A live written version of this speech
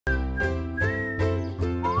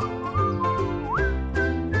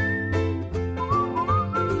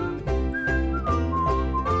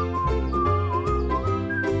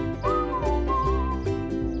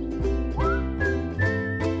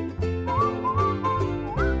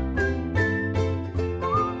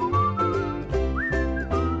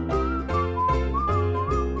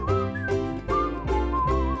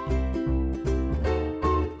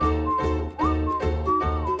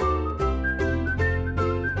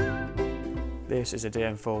This is a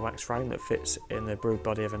DM4 wax frame that fits in the brood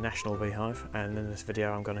body of a National Beehive, and in this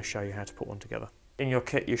video I'm going to show you how to put one together. In your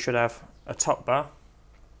kit you should have a top bar,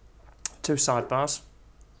 2 side bars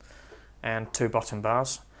and 2 bottom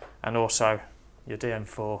bars, and also your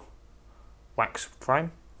DM4 wax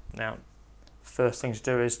frame. Now, first thing to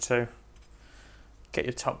do is to get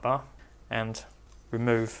your top bar and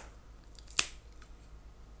remove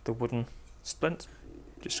the wooden splint.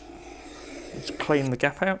 Just clean the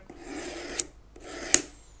gap out,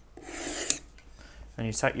 and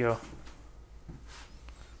you take your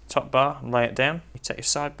top bar and lay it down. You take your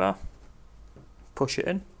side bar, push it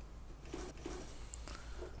in,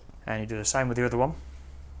 and you do the same with the other one.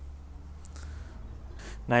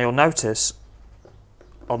 Now you'll notice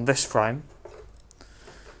on this frame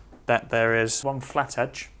that there is one flat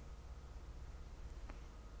edge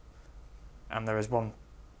and there is one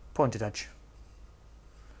pointed edge.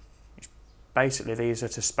 Basically these are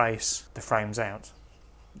to space the frames out.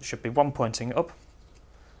 There should be one pointing up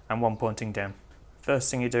and one pointing down. First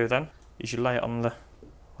thing you do then is you lay it on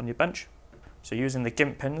your bench. So using the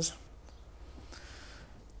gimp pins,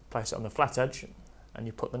 place it on the flat edge and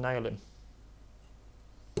you put the nail in.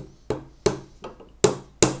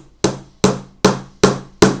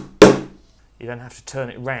 You then have to turn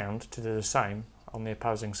it round to do the same on the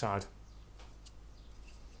opposing side.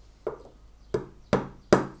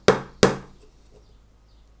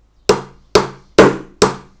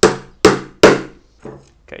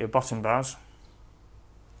 Get your bottom bars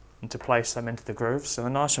and to place them into the grooves so they're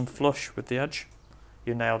nice and flush with the edge.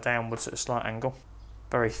 You nail downwards at a slight angle,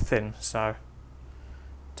 very thin, so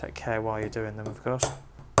take care while you're doing them, of course.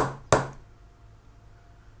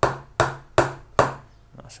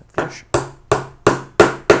 Nice and flush.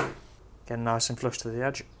 Again, nice and flush to the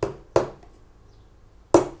edge.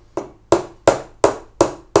 And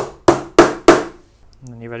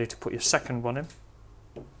then you're ready to put your second one in.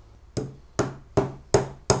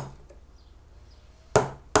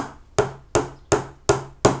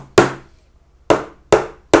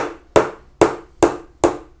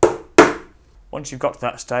 Once you've got to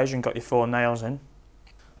that stage and got your 4 nails in,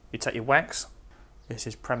 you take your wax. This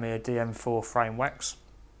is Premier DM4 frame wax.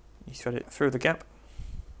 You thread it through the gap,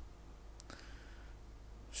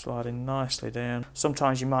 sliding nicely down.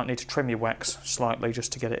 Sometimes you might need to trim your wax slightly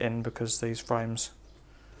just to get it in, because these frames,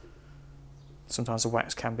 sometimes the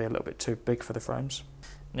wax can be a little bit too big for the frames.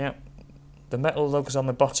 Now, the metal lugs on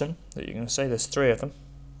the bottom that you can see, there's 3 of them.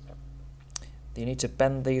 You need to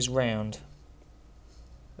bend these round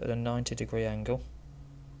at a 90-degree angle.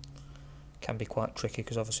 Can be quite tricky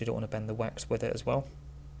because obviously you don't want to bend the wax with it as well.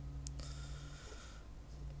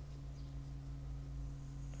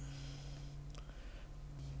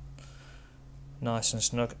 Nice and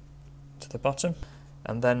snug to the bottom,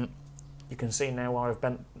 and then you can see now why I've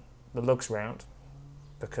bent the lugs round,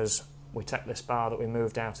 because we take this bar that we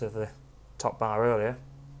moved out of the top bar earlier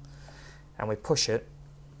and we push it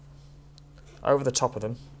over the top of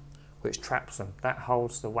them, which traps them. That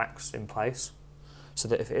holds the wax in place so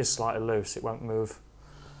that if it is slightly loose it won't move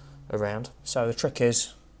around. So the trick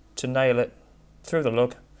is to nail it through the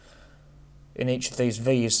lug in each of these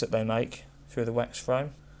V's that they make through the wax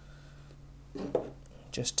frame.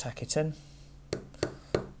 Just tack it in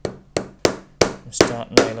and start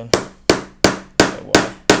nailing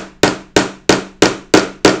away.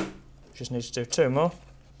 Just need to do 2 more.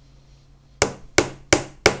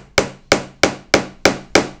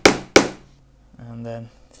 And then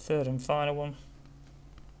 3rd and final one.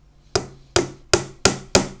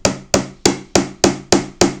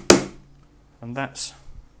 And that's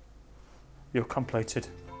your completed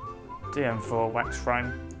DM4 wax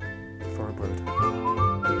frame for a brood.